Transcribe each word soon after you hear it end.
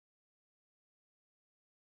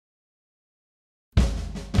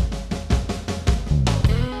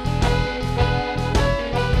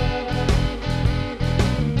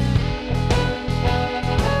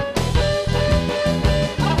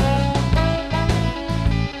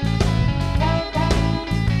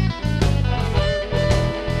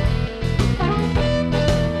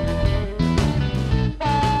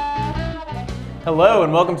Hello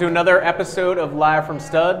and welcome to another episode of Live from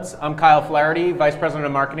Stubbs. I'm Kyle Flaherty, Vice President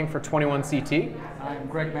of Marketing for 21CT. I'm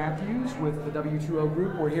Greg Matthews with the W2O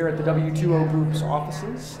Group. We're here at the W2O Group's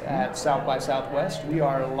offices at South by Southwest. We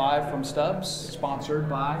are live from Stubbs, sponsored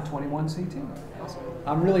by 21CT.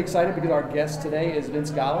 I'm really excited because our guest today is Vince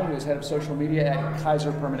Golla, who is head of social media at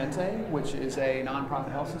Kaiser Permanente, which is a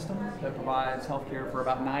nonprofit health system that provides health care for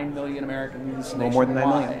about 9 million Americans nationwide. More than 9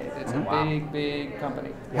 million. It's a big company.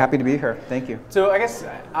 Happy to be here. Thank you. So I guess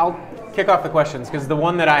I'll kick off the questions because the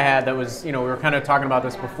one that I had that was, we were kind of talking about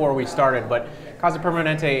this before we started, but Kaiser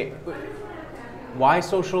Permanente, why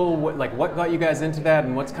social? What got you guys into that,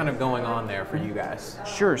 and what's kind of going on there for you guys?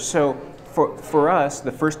 Sure. So for us,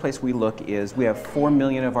 the first place we look is we have 4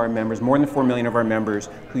 million of our members, more than 4 million of our members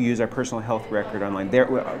who use our personal health record online.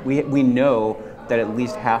 We know that at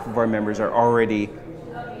least half of our members are already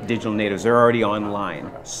digital natives. They're already online.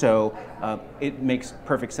 So it makes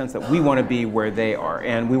perfect sense that we want to be where they are,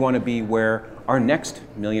 and we want to be where our next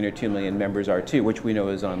 1 million or 2 million members are too, which we know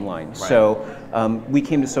is online. Right. So we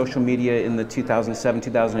came to social media in the 2007,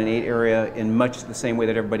 2008 area in much the same way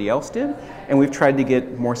that everybody else did, and we've tried to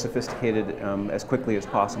get more sophisticated as quickly as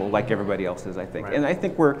possible, like everybody else is, I think. Right. And I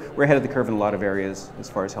think we're ahead of the curve in a lot of areas as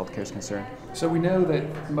far as healthcare is concerned. So we know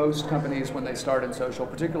that most companies, when they start in social,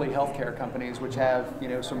 particularly healthcare companies, which have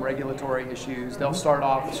some regulatory issues, they'll start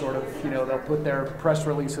off sort of they'll put their press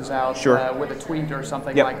releases out with a tweet or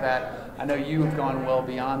something like that. I know you have gone well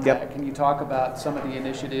beyond that. Can you talk about some of the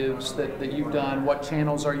initiatives that you've done? What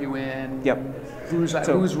channels are you in?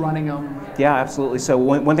 Who's running them? Yeah, absolutely. So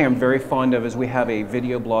one thing I'm very fond of is we have a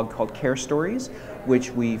video blog called Care Stories,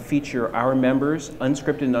 which we feature our members,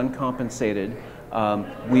 unscripted and uncompensated.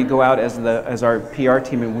 We go out as our PR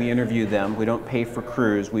team and we interview them. We don't pay for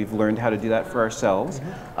crews. We've learned how to do that for ourselves.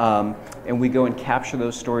 And we go and capture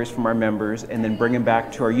those stories from our members and then bring them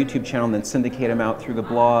back to our YouTube channel and then syndicate them out through the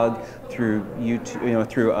blog, through YouTube,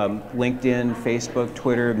 through LinkedIn, Facebook,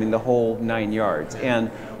 Twitter, the whole 9 yards. And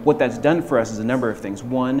what that's done for us is a number of things.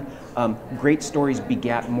 One, great stories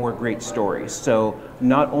begat more great stories. So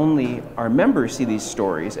not only our members see these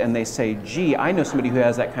stories and they say, gee, I know somebody who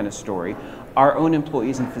has that kind of story. Our own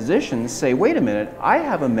employees and physicians say, wait a minute, I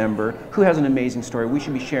have a member who has an amazing story. We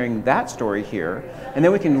should be sharing that story here. And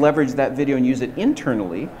then we can leverage that video and use it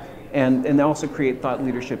internally and also create thought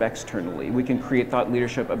leadership externally. We can create thought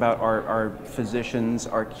leadership about our physicians,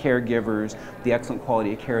 our caregivers, the excellent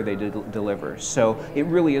quality of care they deliver. So it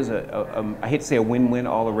really is I hate to say a win-win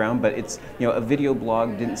all around, but it's, a video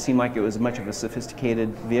blog didn't seem like it was much of a sophisticated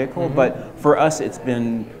vehicle, but for us it's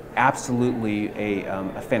been absolutely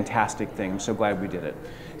a fantastic thing. I'm so glad we did it.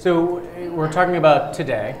 So we're talking about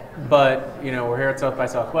today, but we're here at South by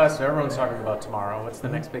Southwest, so everyone's talking about tomorrow. What's the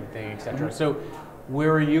next big thing, etc. So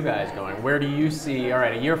where are you guys going? Where do you see, all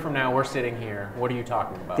right, a year from now we're sitting here, what are you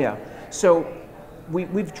talking about? Yeah, so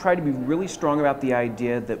we've tried to be really strong about the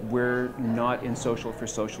idea that we're not in social for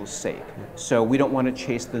social's sake. So we don't want to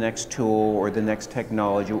chase the next tool or the next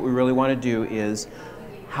technology. What we really want to do is,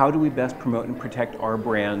 how do we best promote and protect our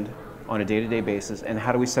brand on a day-to-day basis, and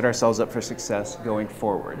how do we set ourselves up for success going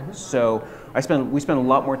forward? So we spend a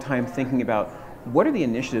lot more time thinking about what are the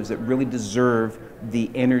initiatives that really deserve the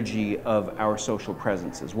energy of our social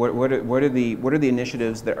presences? What are the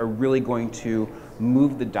initiatives that are really going to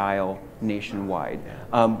move the dial nationwide?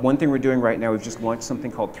 One thing we're doing right now, we've just launched something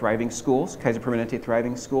called Thriving Schools, Kaiser Permanente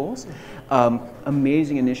Thriving Schools.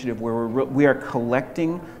 Amazing initiative where we are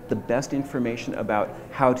collecting the best information about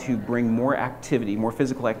how to bring more activity, more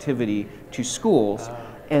physical activity to schools,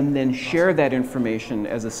 and then share that information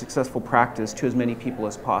as a successful practice to as many people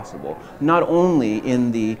as possible. Not only in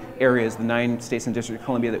the areas, the 9 states and District of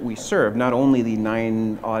Columbia that we serve, not only the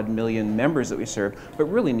 9-odd million members that we serve, but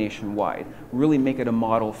really nationwide. Really make it a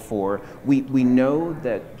model for, we know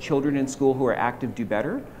that children in school who are active do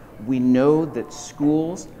better. We know that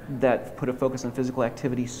schools that put a focus on physical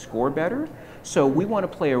activity score better. So we want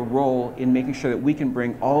to play a role in making sure that we can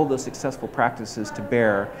bring all those successful practices to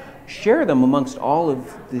bear, share them amongst all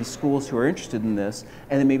of the schools who are interested in this,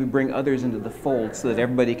 and then maybe bring others into the fold so that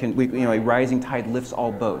everybody can, a rising tide lifts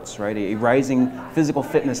all boats, right? A rising physical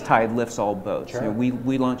fitness tide lifts all boats. Sure.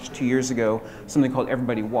 We launched 2 years ago something called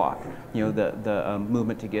Everybody Walk, the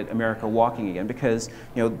movement to get America walking again, because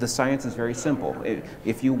the science is very simple.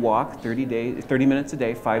 If you walk 30 minutes a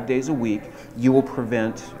day, 5 days a week, you will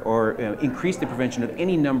prevent or increase the prevention of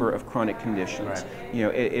any number of chronic conditions.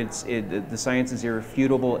 Right. The science is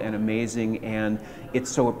irrefutable and amazing, and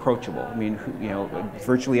it's so approachable. I mean,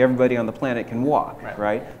 virtually everybody on the planet can walk,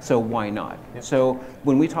 right? So why not? Yep. So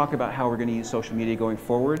when we talk about how we're going to use social media going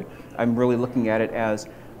forward, I'm really looking at it as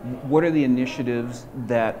what are the initiatives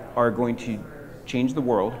that are going to change the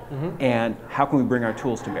world, and how can we bring our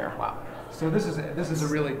tools to bear? Wow. So this is a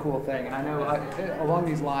really cool thing, and I know along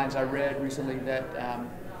these lines I read recently that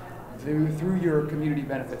through your community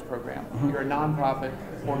benefits program, you're a nonprofit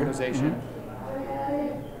organization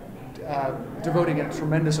devoting a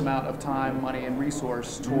tremendous amount of time, money, and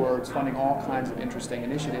resource towards funding all kinds of interesting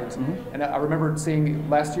initiatives. And I remember seeing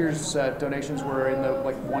last year's donations were in the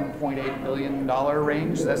like $1.8 million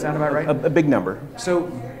range. Does that sound about right? A big number.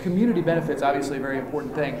 So community benefits, obviously a very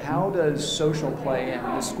important thing. How does social play in?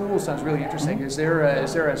 The school sounds really interesting. Is there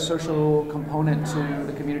a social component to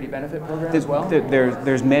the community benefit program as well?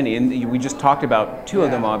 There's many, and we just talked about two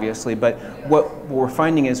of them, obviously. But what we're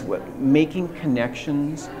finding is making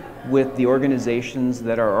connections with the organizations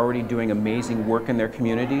that are already doing amazing work in their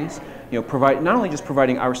communities. Provide not only just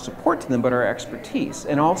providing our support to them, but our expertise,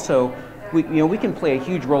 and also we can play a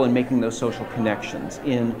huge role in making those social connections,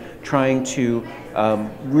 in trying to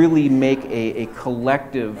really make a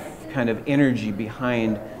collective kind of energy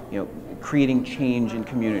behind creating change in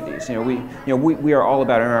communities. We are all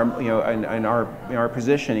about in our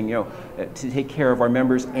positioning to take care of our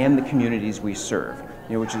members and the communities we serve.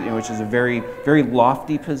 Which is a very, very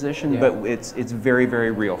lofty position, but it's very,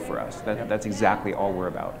 very real for us. That's exactly all we're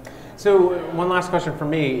about. So one last question for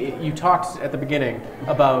me. You talked at the beginning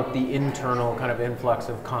about the internal kind of influx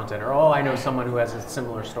of content, or I know someone who has a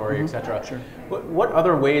similar story, etc. Sure. What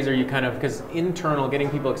other ways are you because getting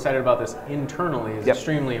people excited about this internally is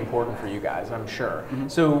extremely important for you guys, I'm sure.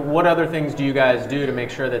 So what other things do you guys do to make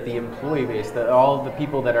sure that the employee base, that all of the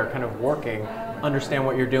people that are kind of working, understand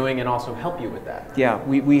what you're doing and also help you with that? Yeah,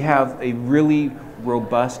 we have a really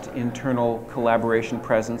robust internal collaboration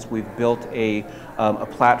presence. We've built a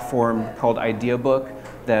platform called IdeaBook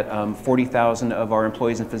that 40,000 of our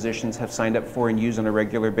employees and physicians have signed up for and use on a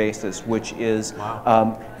regular basis, which is,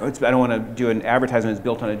 I don't want to do an advertisement, it's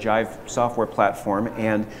built on a Jive software platform,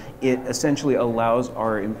 and it essentially allows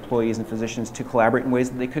our employees and physicians to collaborate in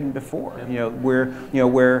ways that they couldn't before.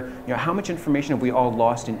 How much information have we all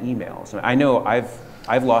lost in emails? I know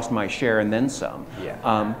I've lost my share and then some.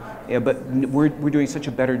 But we're doing such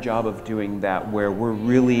a better job of doing that, where we're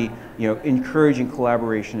really encouraging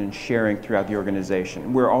collaboration and sharing throughout the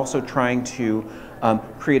organization. We're also trying to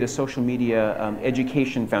create a social media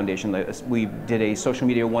education foundation. We did a social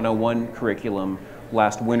media 101 curriculum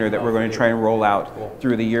last winter that we're going to try and roll out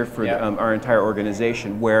through the year for our entire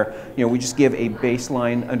organization, where we just give a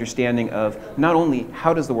baseline understanding of not only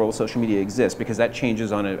how does the world of social media exist, because that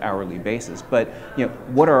changes on an hourly basis, but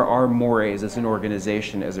what are our mores as an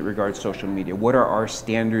organization as it regards social media? What are our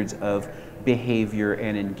standards of behavior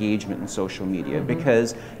and engagement in social media?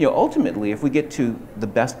 Because ultimately, if we get to the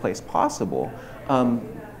best place possible,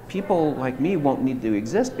 people like me won't need to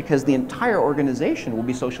exist, because the entire organization will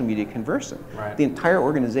be social media conversant. Right. The entire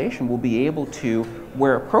organization will be able to,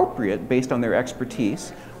 where appropriate, based on their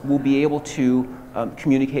expertise, will be able to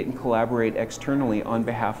communicate and collaborate externally on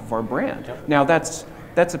behalf of our brand. Now that's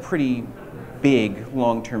a pretty big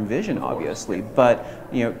long-term vision, obviously, but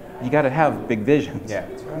you got to have big visions. Yeah,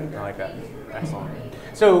 that's right. I like that. Excellent.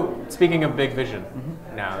 So speaking of big vision,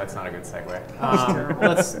 no, that's not a good segue.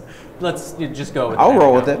 Let's just go with it. I'll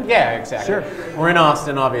roll with it. Yeah, exactly. Sure. We're in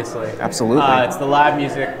Austin, obviously. Absolutely. It's the live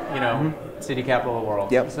music, city capital of the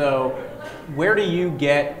world. Yep. So where do you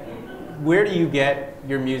get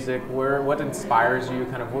your music? What inspires you?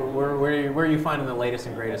 Kind of where are you finding the latest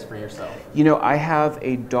and greatest for yourself? I have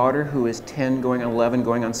a daughter who is 10, going on 11,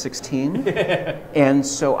 going on 16, and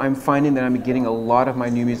so I'm finding that I'm getting a lot of my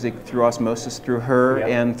new music through osmosis through her,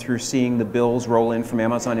 and through seeing the bills roll in from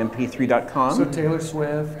AmazonMP3.com. So Taylor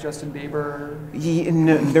Swift, Justin Bieber.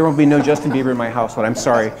 No, there will be no Justin Bieber in my household. I'm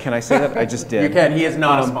sorry. Can I say that? I just did. You can. He is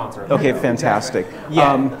not a sponsor. Okay, fantastic.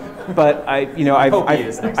 But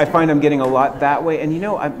I find I'm getting a lot that way, and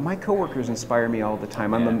my coworkers inspire me all the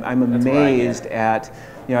time. I'm amazed at,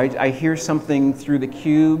 I hear something through the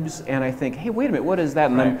cubes, and I think, hey, wait a minute, what is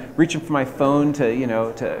that? And I'm reaching for my phone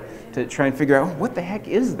to try and figure out what the heck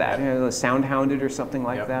is that? Sound hounded or something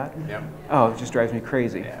like that. Oh, it just drives me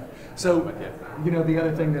crazy. Yeah. So, the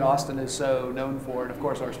other thing that Austin is so known for, and of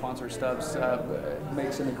course our sponsor Stubbs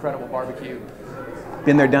makes an incredible barbecue.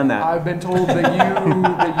 Been there, done that. I've been told that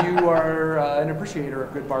you are an appreciator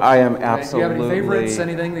of good barbecue. I am absolutely. Do you have any favorites?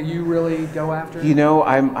 Anything that you really go after?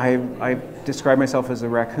 I describe myself as a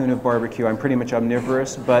raccoon of barbecue. I'm pretty much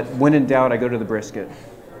omnivorous, but when in doubt, I go to the brisket.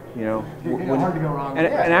 Hard to go wrong. And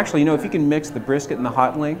actually, if you can mix the brisket and the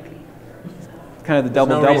hot link, kind of the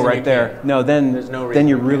double right there. No, then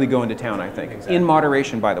you're really going to town, I think. Exactly. In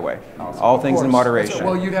moderation, by the way. Awesome. All things in moderation.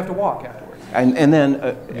 Well, you'd have to walk afterwards. And then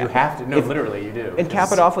you have to. No, literally, you do. And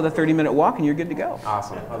cap it off with a 30-minute walk, and you're good to go.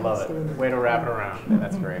 Awesome. I love it. Way to wrap it around.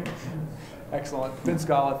 That's great. Excellent. Vince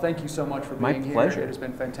Golla, thank you so much for being here. My pleasure. It has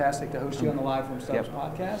been fantastic to host you on the Live from Stubbs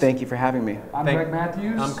podcast. Thank you for having me. I'm Greg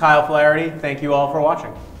Matthews. I'm Kyle Flaherty. Thank you all for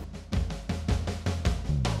watching.